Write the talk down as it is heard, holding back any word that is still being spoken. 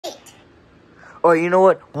Or you know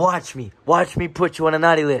what? Watch me. Watch me put you on a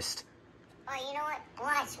naughty list. Or you know what?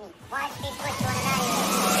 Watch me. Watch me put you on a naughty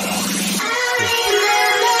list.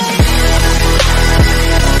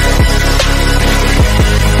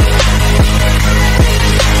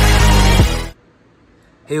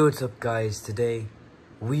 Hey, what's up guys? Today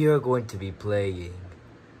we are going to be playing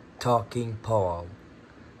Talking Paul.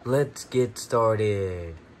 Let's get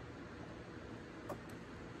started.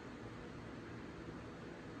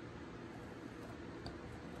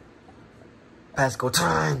 Pascal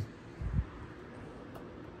time!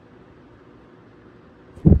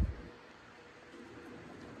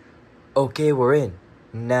 Okay, we're in.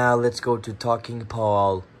 Now let's go to Talking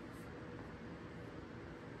Paul.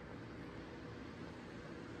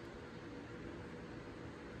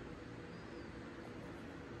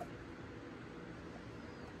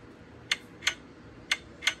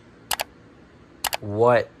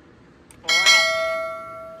 What?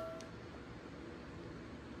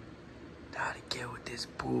 How to get with this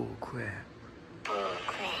bull crap?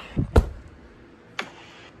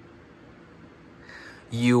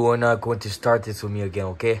 You are not going to start this with me again,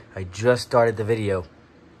 okay? I just started the video.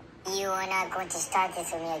 You are not going to start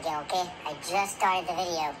this with me again, okay? I just started the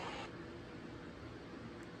video.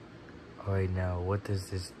 Alright, now, what does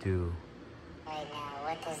this do? Right now,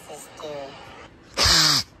 what does this do?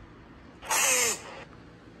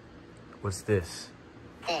 What's this?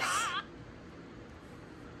 This.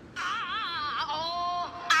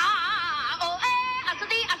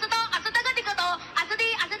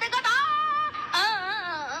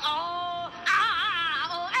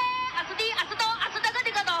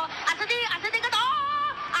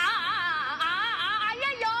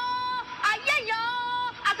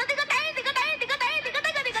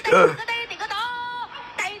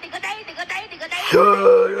 Shut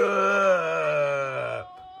up!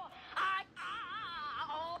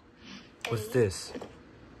 What's this?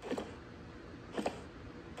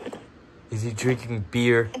 Is he drinking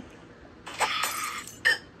beer?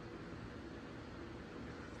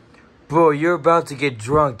 Bro, you're about to get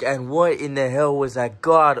drunk, and what in the hell was that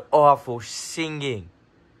god-awful singing?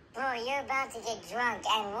 Bro, you're about to get drunk,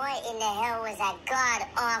 and what in the hell was that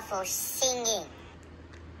god-awful singing?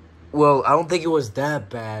 Well, I don't think it was that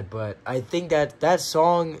bad, but I think that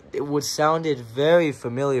song, it sounded very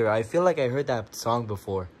familiar. I feel like I heard that song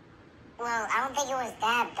before. Well, I don't think it was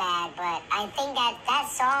that bad, but I think that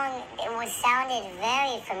song, sounded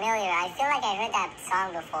very familiar. I feel like I heard that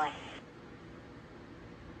song before.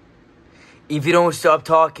 If you don't stop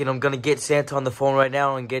talking, I'm gonna get Santa on the phone right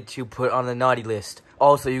now and get you put on the naughty list.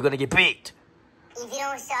 Also, you're gonna get beat. If you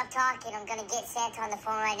don't stop talking, I'm gonna get Santa on the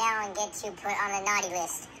phone right now and get you put on the naughty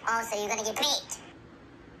list. Also, you're gonna get beat.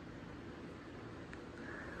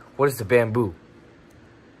 What is the bamboo?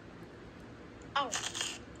 Oh.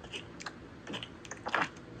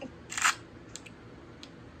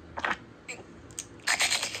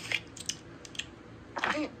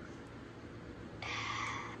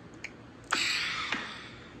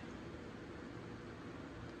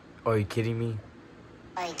 Are you kidding me?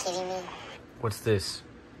 Are you kidding me? What's this?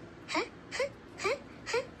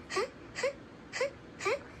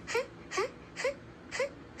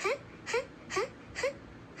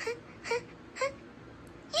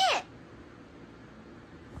 Yeah.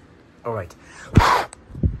 Alright.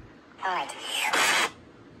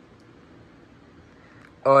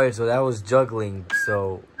 Alright, so that was juggling,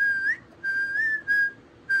 so...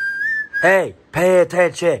 Hey, pay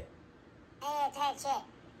attention! Pay attention.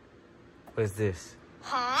 What is this?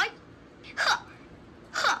 Hi. Ha.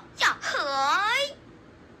 Ha. Yeah. Hi.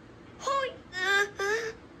 Hi.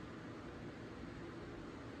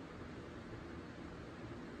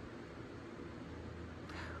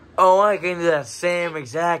 Oh, I can do that same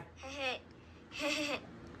exact...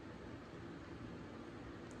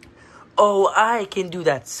 Oh, I can do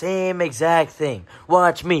that same exact thing.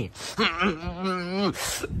 Watch me. Oh,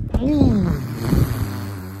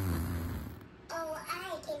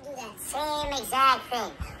 I can do that same exact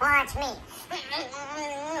thing. Watch me.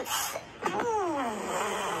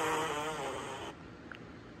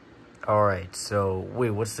 Alright, so,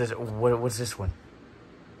 wait, what's this? What's this one?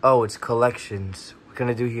 Oh, it's collections. What can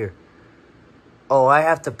I do here? Oh, I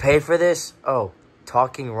have to pay for this? Oh,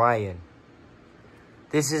 Talking Ryan.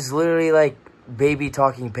 This is literally like Baby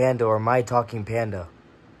Talking Panda or My Talking Panda.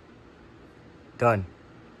 Done.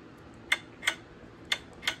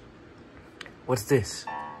 What's this?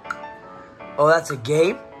 Oh, that's a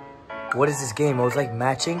game? What is this game? Oh, it's like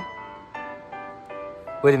matching?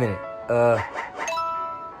 Wait a minute.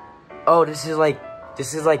 Oh, this is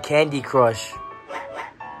like Candy Crush.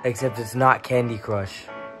 Except it's not Candy Crush.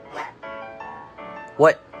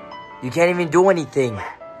 What? You can't even do anything.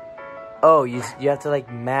 Oh, you have to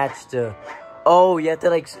like match the. Oh, you have to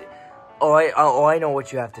like. Oh, I know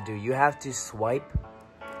what you have to do. You have to swipe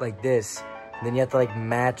like this. And then you have to like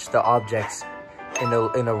match the objects in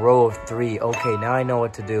a row of 3. Okay, now I know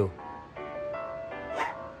what to do.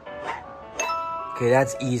 Okay,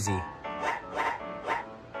 that's easy.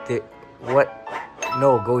 What?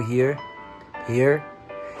 No, go here, here,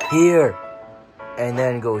 here, and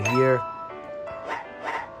then go here,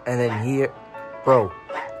 and then here, bro,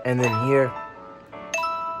 and then here.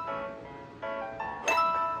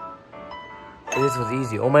 This was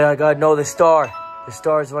easy. Oh my God, no, the star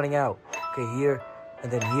is running out. Okay, here,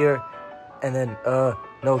 and then here, and then,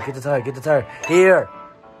 no, get the tire, here,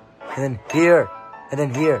 and then here, and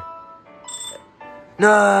then here.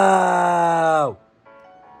 No!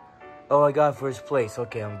 Oh, I got first place.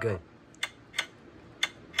 Okay, I'm good.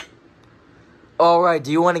 Alright,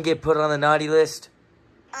 do you want to get put on the naughty list?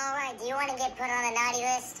 Alright, do you want to get put on the naughty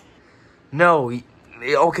list? No,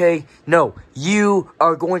 okay, no. You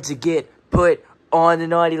are going to get put on the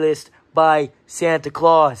naughty list by Santa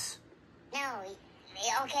Claus. No,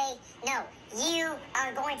 okay, no. You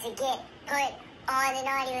are going to get put on the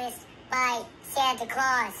naughty list by Santa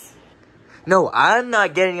Claus. No, I'm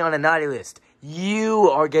not getting on the naughty list. You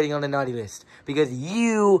are getting on the naughty list. Because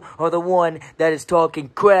you are the one that is talking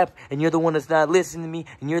crap, and you're the one that's not listening to me,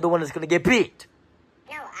 and you're the one that's going to get beat.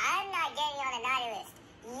 No, I'm not getting on the naughty list.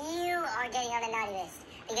 You are getting on the naughty list.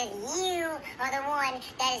 Because you are the one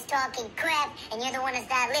that is talking crap, and you're the one that's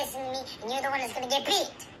not listening to me, and you're the one that's going to get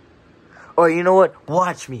beat. Or you know what?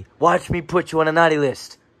 Watch me. Watch me put you on a naughty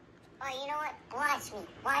list. Or you know what? Watch me.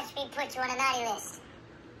 Watch me put you on a naughty list.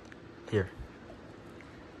 Here.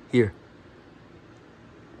 Here.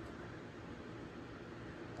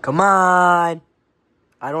 Come on.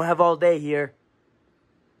 I don't have all day here.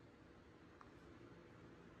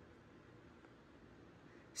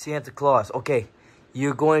 Santa Claus. Okay.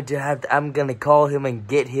 You're going to have to, I'm going to call him and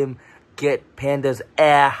get Panda's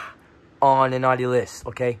on the naughty list.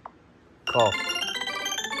 Okay? Call.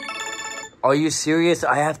 Are you serious?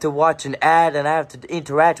 I have to watch an ad and I have to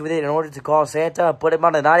interact with it in order to call Santa and put him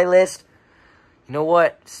on the naughty list? You know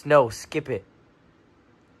what? No, skip it.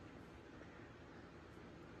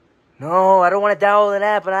 No, I don't want to download an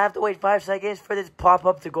app and I have to wait 5 seconds for this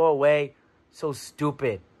pop-up to go away. So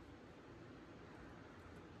stupid.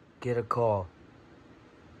 Get a call.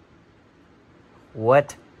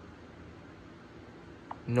 What?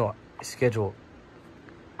 No, schedule.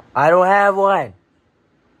 I don't have one.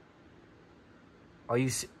 Are you?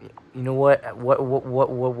 You know what?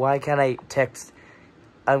 What? Why can't I text?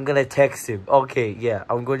 I'm gonna text him. Okay, yeah,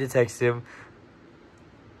 I'm going to text him.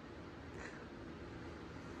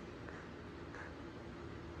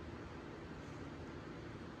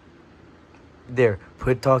 There,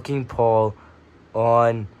 put Talking Paul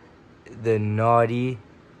on the naughty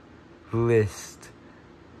list.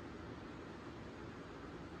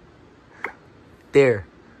 There.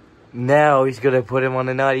 Now he's gonna put him on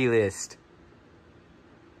the naughty list.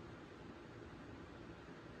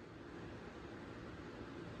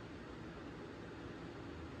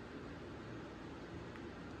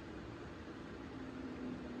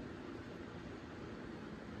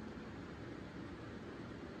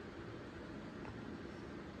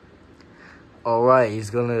 Alright,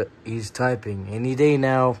 he's typing. Any day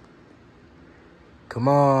now. Come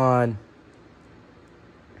on.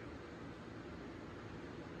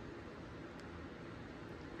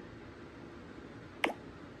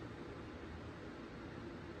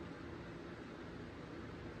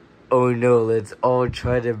 Oh no, let's all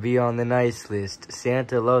try to be on the nice list.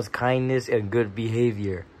 Santa loves kindness and good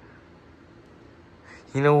behavior.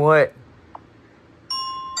 You know what?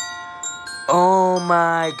 Oh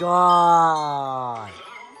my God.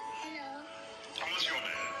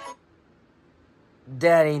 Hello.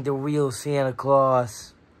 That ain't the real Santa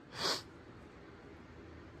Claus.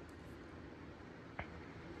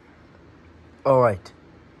 Alright.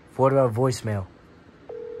 What about voicemail?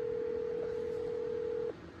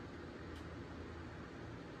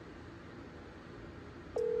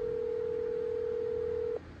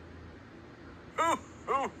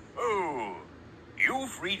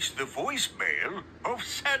 You've reached the voicemail of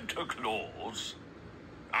Santa Claus.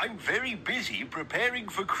 I'm very busy preparing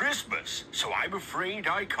for Christmas, so I'm afraid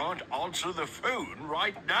I can't answer the phone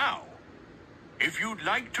right now. If you'd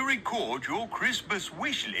like to record your Christmas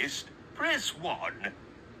wish list, press 1.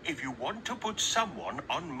 If you want to put someone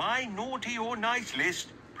on my naughty or nice list,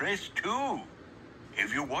 press 2.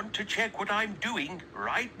 If you want to check what I'm doing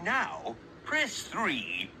right now, press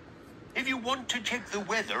 3. If you want to check the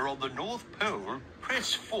weather on the North Pole,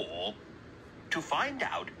 press 4. To find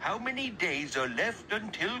out how many days are left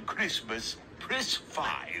until Christmas, press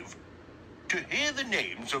 5. To hear the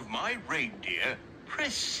names of my reindeer,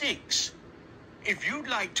 press 6. If you'd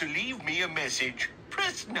like to leave me a message,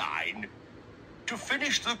 press 9. To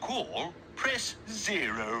finish the call, press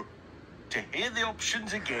 0. To hear the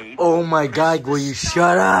options again... Oh my God, will you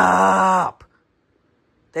shut up?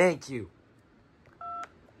 Thank you.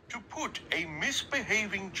 To put a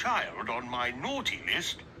misbehaving child on my naughty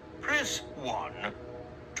list, press 1.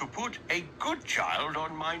 To put a good child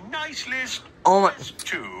on my nice list, press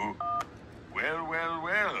 2.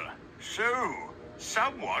 Well. So,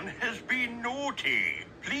 someone has been naughty.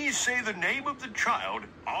 Please say the name of the child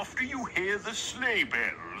after you hear the sleigh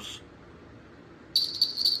bells.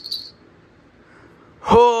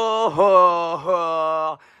 Ho, ho,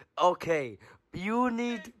 ho. Okay, you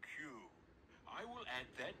need... Thank you. I will add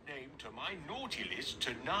that name to my naughty list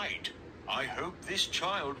tonight. I hope this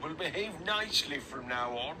child will behave nicely from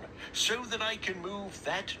now on, so that I can move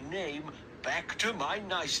that name back to my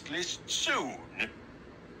nice list soon.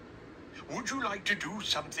 Would you like to do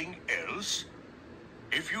something else?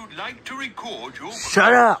 If you'd like to record your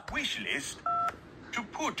Shut up! wish list, to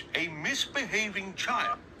put a misbehaving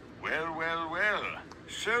child... Well.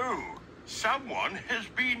 So, someone has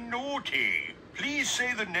been naughty. Please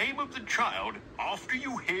say the name of the child after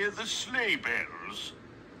you hear the sleigh bells.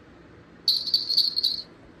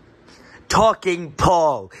 Talking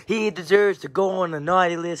Paul. He deserves to go on the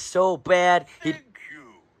naughty list so bad. Thank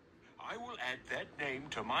you. I will add that name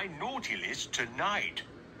to my naughty list tonight.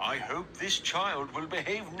 I hope this child will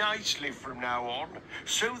behave nicely from now on,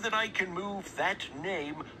 so that I can move that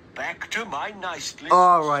name back to my nice list.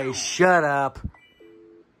 Alright, shut up.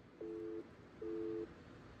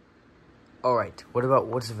 Alright,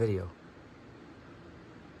 what's the video?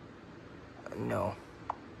 No.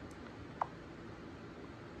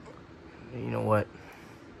 You know what?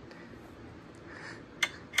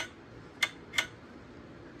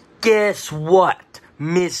 Guess what,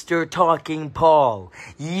 Mr. Talking Paul?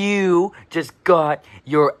 You just got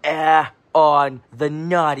your on the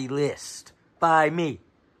naughty list by me.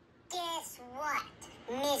 Guess what,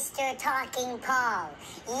 Mr. Talking Paul?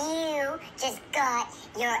 You just got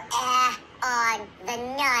your on the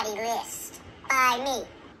naughty list by me.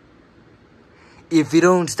 If you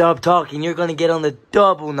don't stop talking, you're gonna get on the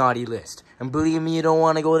double naughty list. And believe me, you don't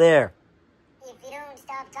want to go there. If you don't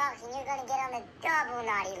stop talking, you're gonna get on the double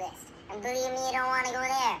naughty list. And believe me, you don't want to go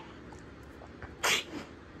there.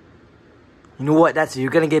 You know what? That's it.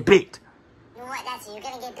 You're gonna get beat. You know what? That's it. You're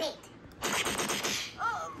gonna get beat.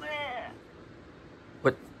 Oh, man.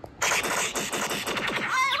 What?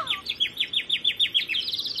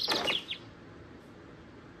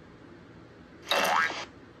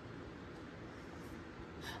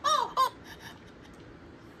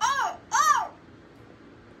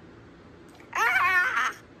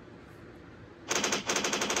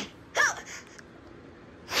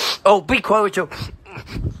 Oh, be quiet with you. Oh,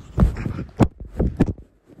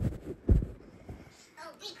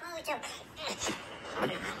 be quiet with you.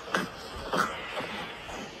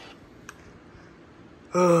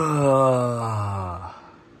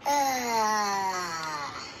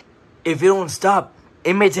 If you don't stop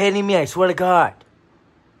imitating me, I swear to God.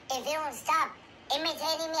 If you don't stop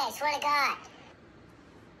imitating me, I swear to God.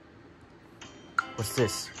 What's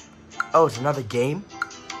this? Oh, it's another game?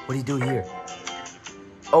 What do you do here?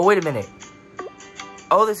 Oh, wait a minute.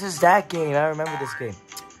 Oh, this is that game. I remember this game.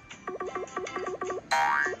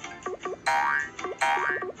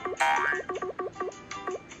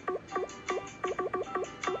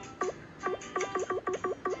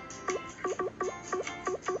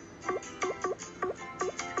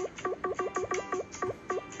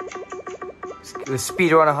 Let's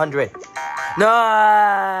speed run 100.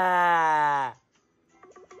 No!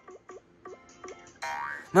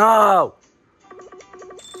 No!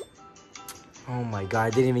 Oh my God, I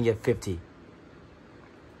didn't even get 50.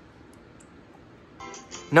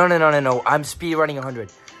 No. I'm speed running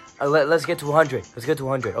 100. Let's get to 100. Let's get to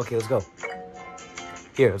 100. Okay, let's go.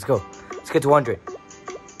 Here, let's go. Let's get to 100.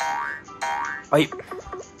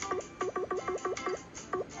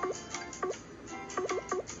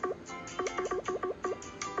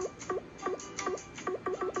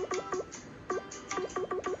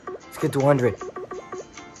 Let's get to 100.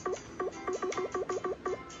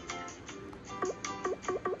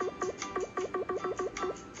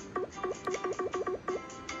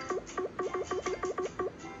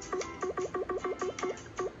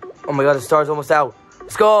 Oh my God, the star's almost out.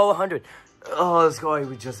 Let's go, 100. Oh, let's go.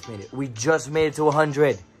 We just made it. We just made it to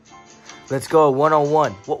 100. Let's go,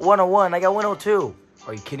 101. What, 101? I got 102.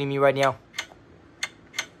 Are you kidding me right now?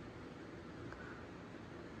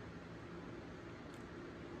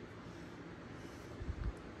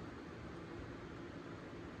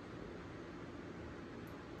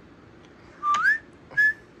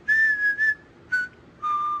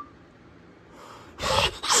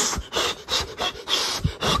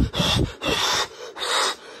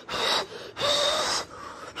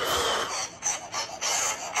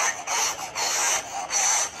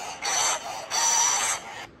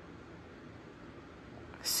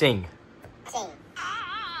 Sing. Sing.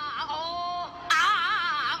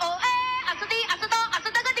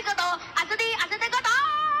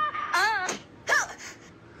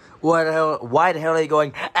 What the hell? Why the hell are you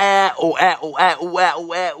going? Ah, oh, ah, oh, ah, oh, ah,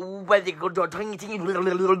 oh, ah, oh, where they go? Oh,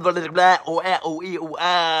 ah, oh, ee, oh,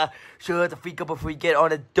 ah. Shut the freak up before you get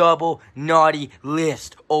on a double naughty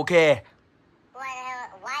list, okay?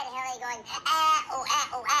 Why the hell are you going? Ah, oh, ah,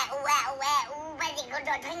 oh, ah, oh, ah, oh, ah, oh, where they go?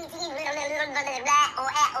 Oh,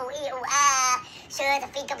 ah, oh, ee, oh, ah. Shut the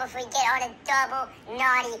freak up before you get on a double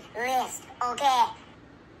naughty list, okay?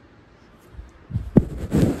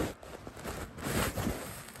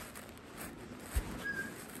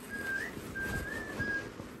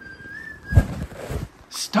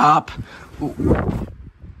 Stop.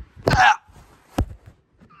 Ah.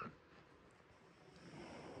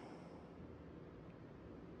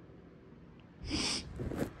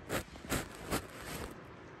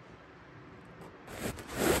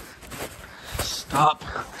 Stop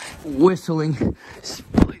whistling,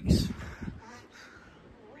 please.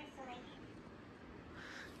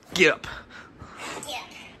 Get up. Yeah.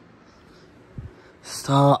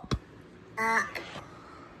 Stop.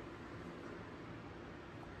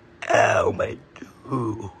 Ow, my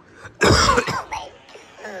dude.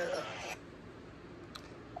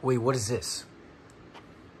 Wait, what is this?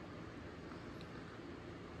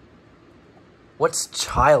 What's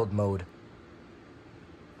child mode?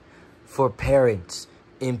 For parents,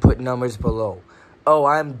 input numbers below. Oh,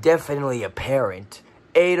 I'm definitely a parent.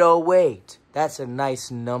 808. That's a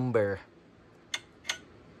nice number.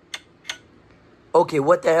 Okay,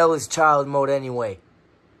 what the hell is child mode anyway?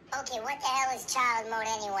 Okay, what the hell is child mode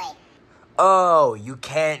anyway? Oh, you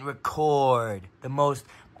can't record. The most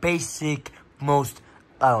basic, I don't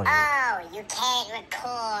know. Oh, you can't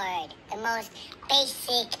record. The most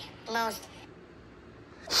basic,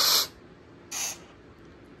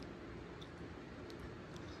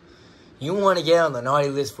 You want to get on the naughty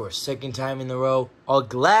list for a second time in a row? I'll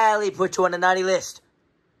gladly put you on the naughty list.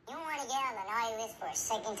 You want to get on the naughty list for a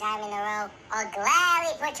second time in a row? I'll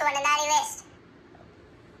gladly put you on the naughty list.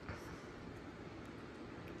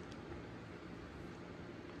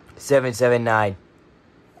 $779.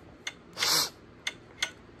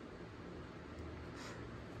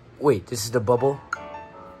 Wait, this is the bubble?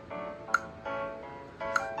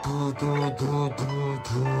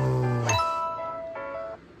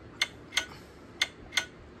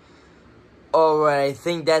 Alright, I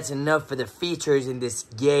think that's enough for the features in this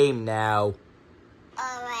game now.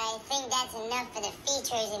 Alright, I think that's enough for the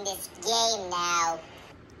features in this game now.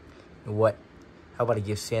 What? How about I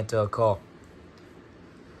give Santa a call?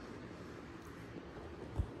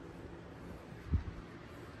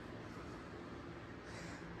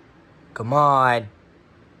 Come on.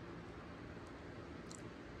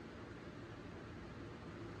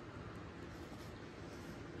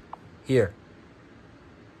 Here.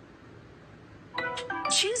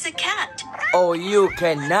 Choose a cat. Oh, you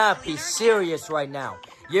cannot be serious right now.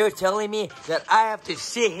 You're telling me that I have to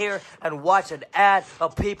sit here and watch an ad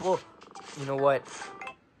of people... You know what?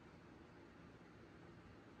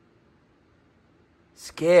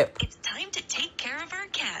 Skip. It's time to take care of our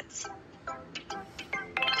cats.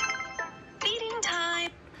 Feeding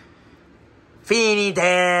time. Feeny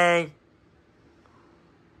day.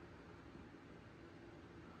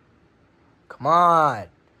 Come on.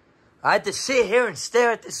 I have to sit here and stare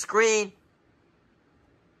at the screen.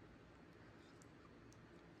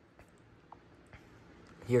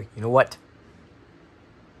 Here, you know what?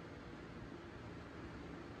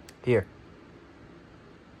 Here.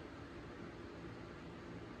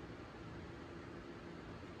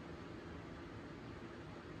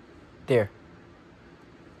 There.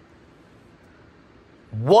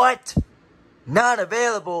 What? Not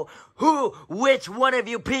available? Who? Which one of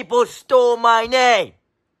you people stole my name?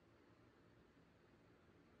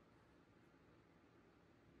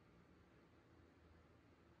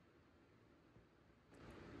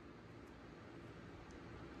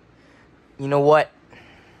 You know what?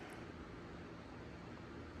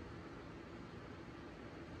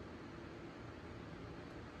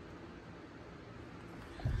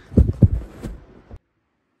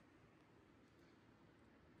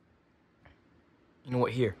 You know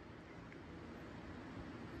what? Here.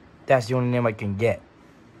 That's the only name I can get.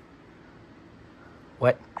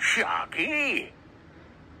 What? Sharky?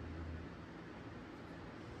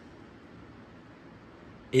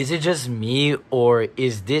 Is it just me, or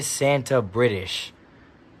is this Santa British?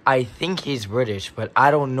 I think he's British, but I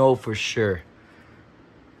don't know for sure.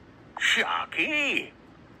 Sharky?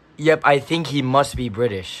 Yep, I think he must be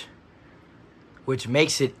British. Which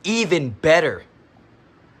makes it even better.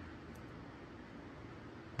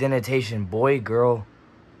 Denotation, boy, girl.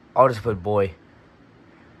 I'll just put boy.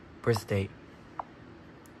 Birth date.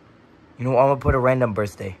 You know what? I'm going to put a random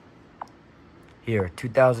birthday. Here,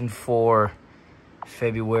 2004,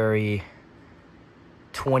 February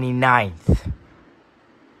 29th.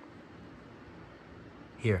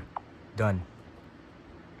 Here, done.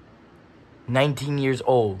 19 years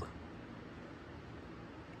old.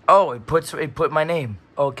 Oh, it put my name.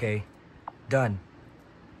 Okay, done.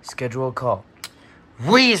 Schedule a call.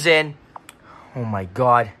 Reason. Oh my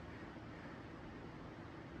God.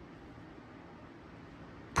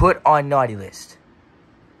 Put on naughty list.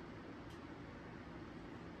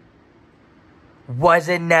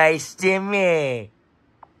 Wasn't nice to me.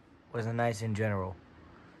 Wasn't nice in general.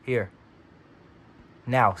 Here.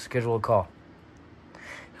 Now, schedule a call.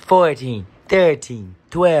 14, 13,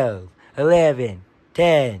 12, 11,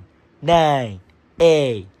 10, 9,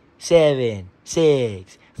 8, 7,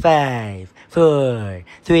 6, 5, 4,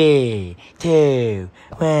 3, 2,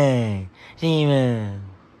 1, 0.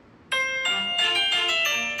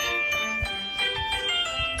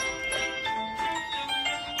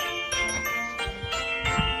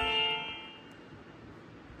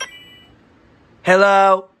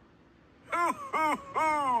 Hello?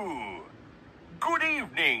 Hoo-hoo-hoo! Good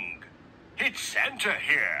evening. It's Santa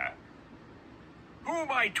here. Who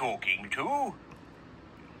am I talking to?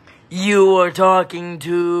 You are talking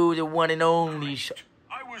to the one and only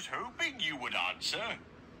I was hoping you would answer.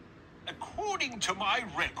 According to my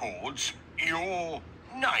records, you're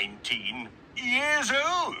 19 years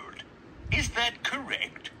old. Is that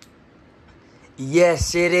correct?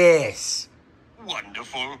 Yes, it is.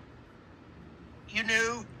 Wonderful. You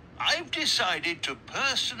know, I've decided to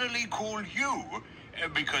personally call you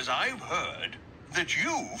because I've heard that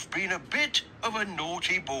you've been a bit of a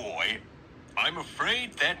naughty boy. I'm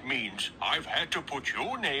afraid that means I've had to put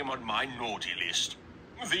your name on my naughty list.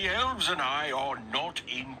 The elves and I are not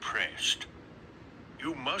impressed.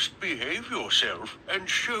 You must behave yourself and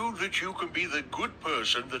show that you can be the good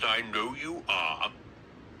person that I know you are.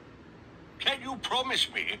 Can you promise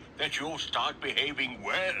me that you'll start behaving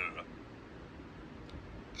well?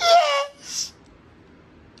 Yes.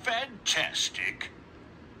 Fantastic.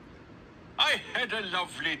 I had a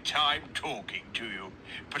lovely time talking to you,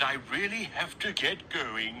 but I really have to get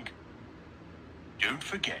going. Don't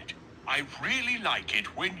forget, I really like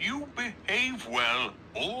it when you behave well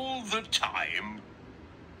all the time.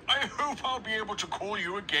 I hope I'll be able to call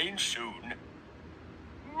you again soon.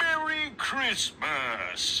 Merry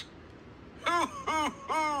Christmas! Hoo hoo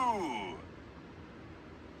hoo!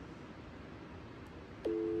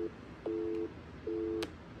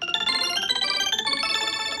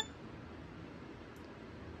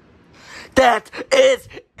 That is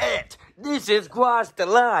it. This has crossed the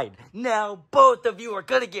line. Now both of you are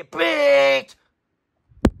gonna get picked.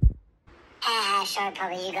 Sure,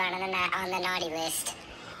 Puppy, you got on the naughty list.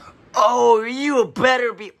 Oh, you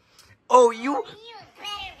better be. Oh, you. You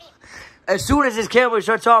better be. As soon as this camera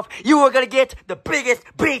shuts off, you are gonna get the biggest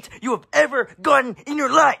beat you have ever gotten in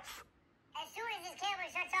your life. As soon as this camera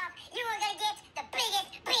shuts off, you are gonna get the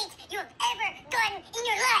biggest beat you have ever gotten in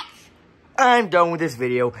your life. I'm done with this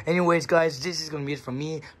video. Anyways, guys, this is gonna be it from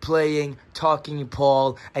me playing Talking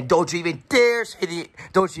Paul. And don't you even dare say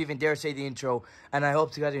the intro. And I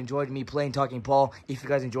hope you guys enjoyed me playing Talking Paul. If you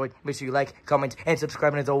guys enjoyed, make sure you like, comment, and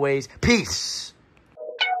subscribe. And as always, peace.